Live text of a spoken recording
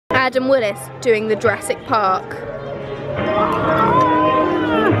Adam Willis doing the Jurassic Park.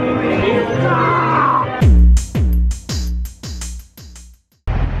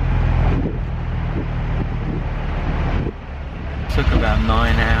 Took about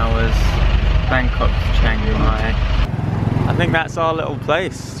 9 hours. Bangkok to Chiang Mai. I think that's our little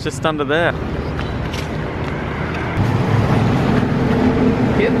place, just under there.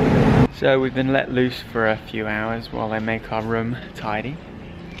 Yep. So we've been let loose for a few hours while they make our room tidy.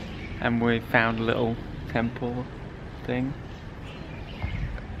 And we found a little temple thing.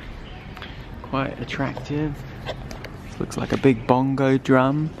 Quite attractive. Looks like a big bongo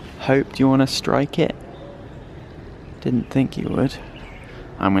drum. Hope, do you want to strike it? Didn't think you would.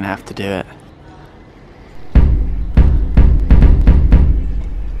 I'm gonna have to do it.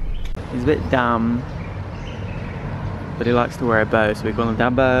 He's a bit dumb, but he likes to wear a bow, so we call him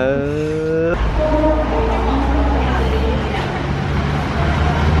Dumbo.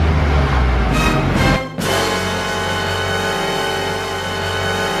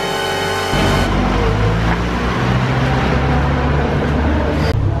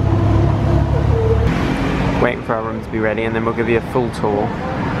 Waiting for our room to be ready, and then we'll give you a full tour.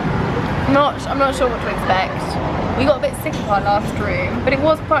 I'm not sure what to expect. We got a bit sick of our last room, but it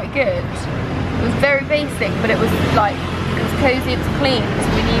was quite good. It was very basic, but it was like, it was cozy, it was clean, so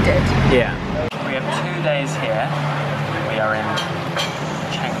we needed. Yeah. We have 2 days here. We are in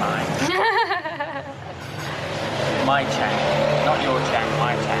Chiang Mai. My Chiang, not your Chiang,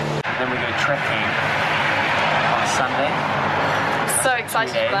 my Chiang. And then we go trekking on Sunday. So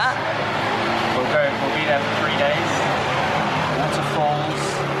excited for that. We'll be there for 3 days. Waterfalls,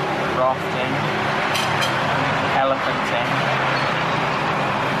 rafting, elephanting.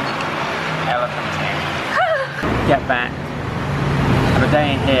 Get back, have a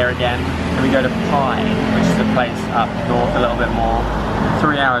day in here again, and we go to Pai, which is a place up north a little bit more.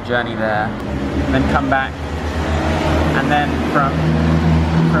 3-hour journey there. Then come back, and then from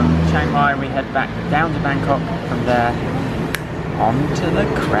Chiang Mai we head back down to Bangkok. From there, onto the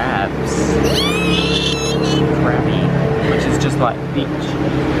crabs. Crabby, which is just like beach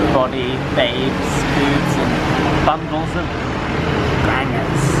body babes, boobs, and bundles of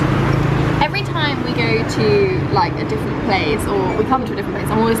bangers. Every time we go to like a different place, or we come to a different place,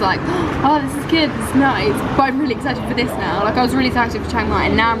 I'm always like, oh, this is good, this is nice, but I'm really excited for this now. Like I was really excited for Chiang Mai,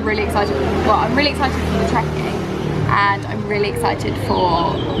 and now I'm really excited for, well, I'm really excited for the trekking, and I'm really excited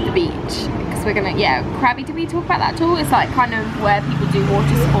for the beach. Because we're gonna, yeah, Crabby, did we talk about that at all? It's like kind of where people do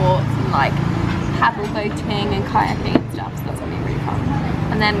water sports and like paddle boating and kayaking and stuff, so that's gonna be really fun.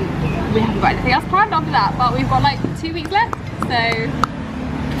 And then we haven't got anything else planned after that, but we've got like 2 weeks left, so.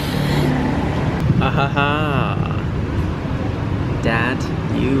 Dad,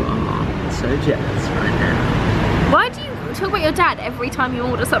 you are so jealous right now. Why do you talk about your dad every time you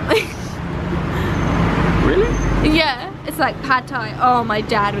order something? Really? Yeah, it's like pad thai. Oh, my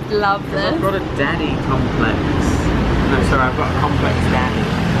dad would love this. I've got a daddy complex. No, sorry, I've got a complex daddy.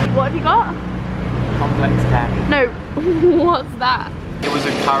 What have you got? Complex daddy. No, what's that? It was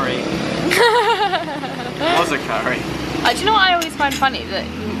a curry. It was a curry. Do you know what I always find funny? That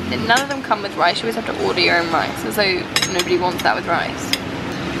none of them come with rice. You always have to order your own rice, and so nobody wants that with rice.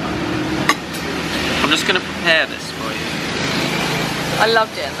 I'm just going to prepare this for you. I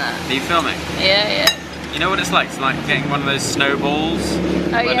love doing that. Are you filming? Yeah. You know what it's like? It's like getting one of those snowballs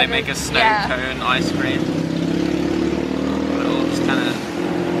where they make a snow cone ice cream. It all just kind of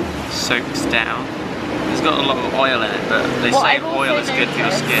soaks down. It's got a lot of oil in it, but they say oil is good for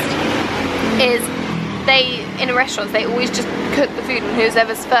your skin. Is in restaurants they always just cook the food and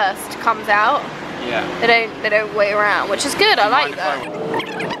whoever's first comes out. Yeah. They don't wait around, which is good. I like that.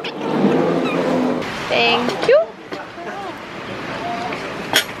 Thank you.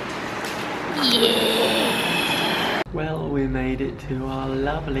 Yeah. Well, we made it to our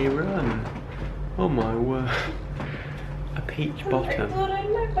lovely room. Oh my word. A peach bottom.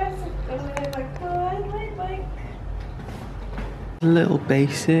 A little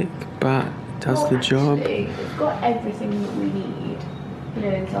basic, but does the job. It's got everything that we need. You know,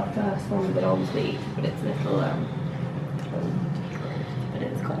 it's our first one, but obviously, but it's little, but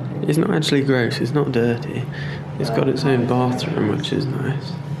it's got everything. It's not actually gross, it's not dirty. It's got its own bathroom, which is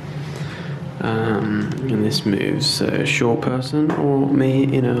nice. And this moves, so a short person or me,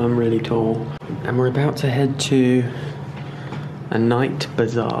 you know, I'm really tall. And we're about to head to a night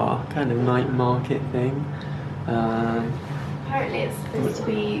bazaar, kind of night market thing. Apparently it's supposed to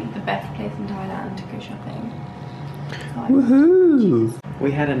be the best place in Thailand to go shopping. Woohoo!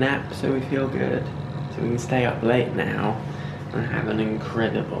 We had a nap, so we feel good. So we can stay up late now and have an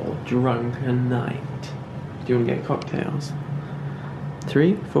incredible drunken night. Do you want to get cocktails?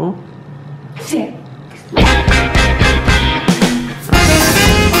 3, 4. 6.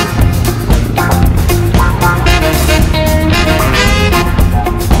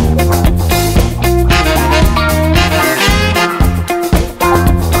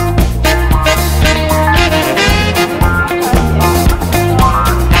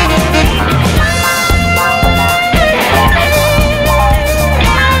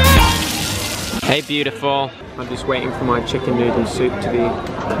 Hey beautiful. I'm just waiting for my chicken noodle soup to be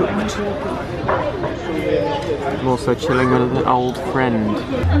cooked. I'm also chilling with an old friend.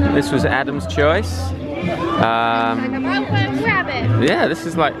 This was Adam's choice. Yeah, this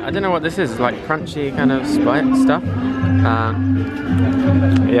is like, I don't know what this is. It's like crunchy kind of spice stuff.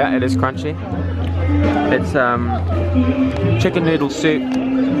 Yeah, it is crunchy. It's chicken noodle soup,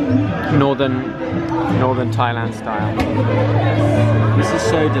 northern Thailand style. This is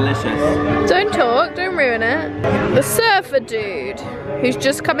so delicious. Don't talk, don't ruin it. The surfer dude, who's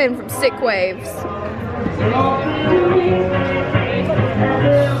just come in from sick waves.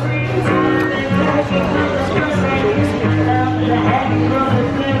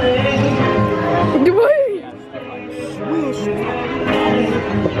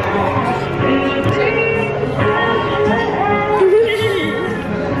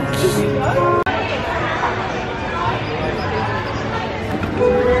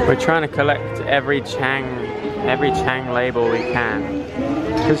 We're trying to collect every Chiang label we can.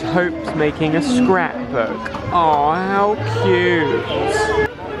 Because Hope's making a scrapbook. Oh, how cute!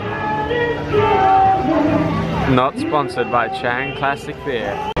 Not sponsored by Chiang Classic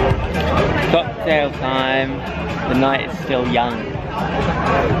Beer. Cocktail time. The night is still young.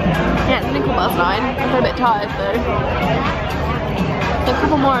 Yeah, it's only 9:15. I'm a bit tired though. So a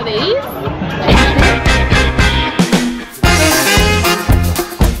couple more of these.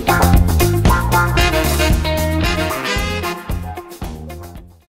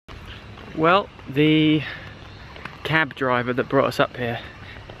 Well, the cab driver that brought us up here,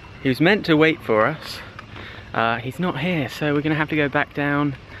 he was meant to wait for us. He's not here, so we're gonna have to go back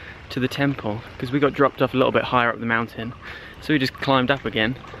down to the temple because we got dropped off a little bit higher up the mountain. So we just climbed up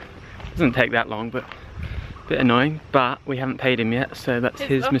again. Doesn't take that long, but a bit annoying. But we haven't paid him yet, so that's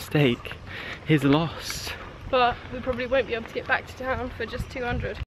his mistake. His loss. But we probably won't be able to get back to town for just 200.